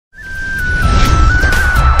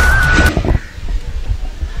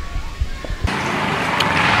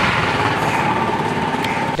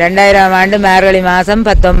2000 ஆண்டு மார்கழி மாதம்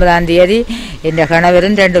 19ஆம் தேதி என்ற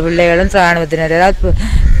கணவரும் 2 பிள்ளைகளும் இராணுவத்தினரால்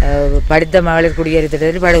படித்த மகளிர் குடியேற்ற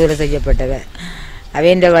திட்டத்தில் படுகொலை செய்யப்பட்டவர்.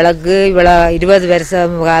 அவையின் வழக்கு இவ்வளோ 20 வருஷ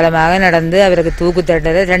காலமாக நடந்து அவருக்கு தூக்கு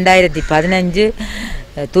தண்டனை 2015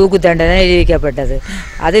 தூக்கு தண்டனை விதிக்கப்பட்டது.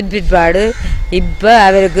 அதன் பிற்பாடு இப்போ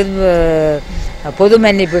அவருக்கு பொது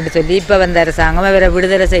மன்னிப்புன்னு சொல்லி இப்போ வந்த அரசாங்கம் அவரை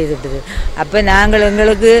விடுதலை செய்துட்டது. அப்போ நாங்கள்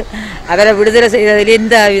எங்களுக்கு அவரை விடுதலை செய்ததில்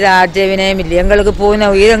எந்த வித ஆட்சேபனையும் இல்லை. எங்களுக்கு போன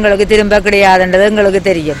உயிர் எங்களுக்கு திரும்ப கிடையாதுன்றது எங்களுக்கு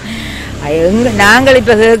தெரியும். நாங்கள்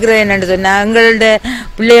இப்போ கேட்குறது என்னென்னு சொன்னால் எங்களோட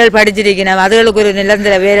பிள்ளைகள் படிச்சிருக்கணும், அதுகளுக்கு ஒரு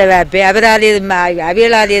நிரந்தர வேலை வாய்ப்பு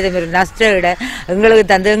அவியலாதியதும் ஒரு நஷ்டம் விட எங்களுக்கு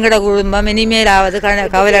தந்து எங்களோட குடும்பம் இனிமேலாவது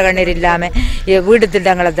கவலை கண்ணீர் இல்லாமல் வீட்டு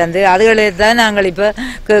திட்டங்களை தந்து அதுகளை தான் நாங்கள் இப்போ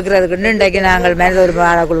கேட்குறதுக்குன்னு இன்றைக்கு நாங்கள் மனித ஒரு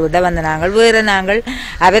மாணக்குழு விட்ட வந்த நாங்கள் வேறு நாங்கள்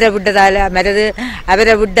அவரை விட்டதால் மற்றது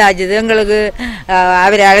அவரை விட்டாச்சுது எங்களுக்கு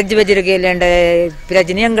அவரை அழைச்சி வச்சிருக்க இல்லைன்ற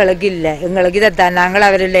பிரச்சனை எங்களுக்கு இல்லை. எங்களுக்கு இதைத்தான் நாங்கள்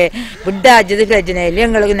அவரில் விட்டாச்சுது பிரச்சனை இல்லை.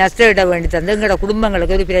 எங்களுக்கு நஷ்டம் விட வேண்டி தந்து எங்களோட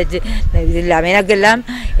குடும்பங்களுக்கு ஒரு பிரச்சனை இது இல்லாமல் எனக்கெல்லாம்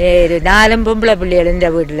 4 பொம்பளை பிள்ளைகள் இந்த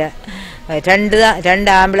வீட்டில்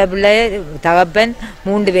 2 ஆம்பளை பிள்ளை தகப்பன்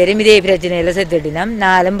 3 பேரும் இதே பிரச்சனையில் செத்துட்டினோம்.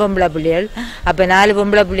 4 பொம்பளை பிள்ளைகள். அப்போ 4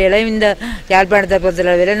 பொம்பளை பிள்ளைகளையும் இந்த யாழ்ப்பாணத்தை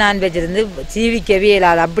பொறுத்தளவில் நான் வச்சிருந்து ஜீவிக்கவே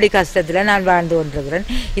இல்லாத அப்படி கஷ்டத்தில் நான் வாழ்ந்து கொண்டிருக்கிறேன்.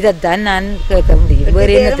 இதைத்தான் நான் கேட்க முடியும்.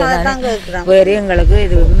 வேறு என்ன வேறு எங்களுக்கு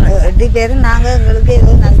இது 8 பேரும் நாங்கள் எங்களுக்கு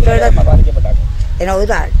எதுவும் என்ன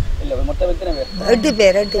ஒரு ஆள் 8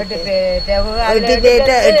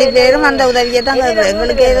 பேரும் அந்த உதவியை தான்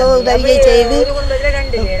எங்களுக்கு ஏதோ உதவியை செய்து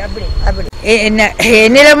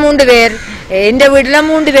என்னில 3 பேர் எந்த வீட்டுல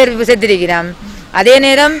 3 பேர் செத்திருக்கிறோம். அதே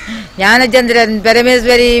நேரம் ஞானச்சந்திரன்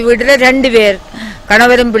பரமேஸ்வரி வீட்டுல 2 பேர்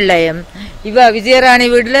கணவரும் பிள்ளையும். இவ விஜயராணி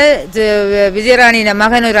வீட்டுல விஜயராணின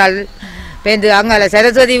மகன் ஒரு ஆள் பேருந்து. அங்கால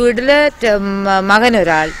சரஸ்வதி வீட்டுல மகன்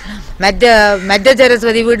ஒரு ஆள், மற்ற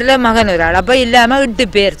சரஸ்வதி வீட்டில் மகன் ஒரு ஆள். அப்போ இல்லாமல் 8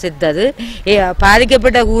 பேர் செத்தது.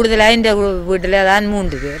 பாதிக்கப்பட்ட கூடுதலாக இந்த வீட்டில் தான்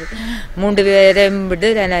 3 பேர். 3 பேரையும் விட்டு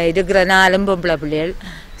இருக்கிற 4 பொம்பளை பிள்ளைகள்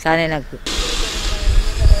சார். எனக்கு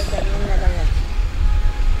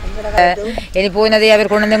இனி போனதை அவர்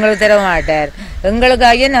கொண்டு வந்து எங்களுக்கு தர மாட்டார்.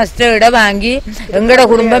 எங்களுக்காக நஷ்ட இட வாங்கி எங்களோட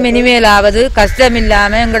குடும்பம் இனிமேலாவது கஷ்டம்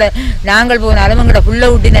இல்லாமல் நாங்கள் போனாலும் எங்களோட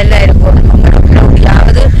புள்ள ஊட்டி நல்லா இருக்கணும், எங்களோட புள்ள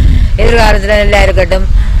ஊட்டியாவது எதிர்காலத்தில் நல்லா இருக்கட்டும்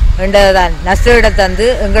என்றதான் நஷ்ட தந்து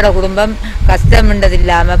எங்களோட குடும்பம் கஷ்டம்ன்றது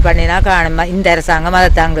இல்லாமல் பண்ணினா காணுமா இந்த அரசாங்கம். அதை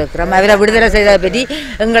தாங்க இருக்கிறோம். அவரை விடுதலை செய்ததை பற்றி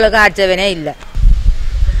எங்களுக்கு ஆட்சேபனே இல்லை.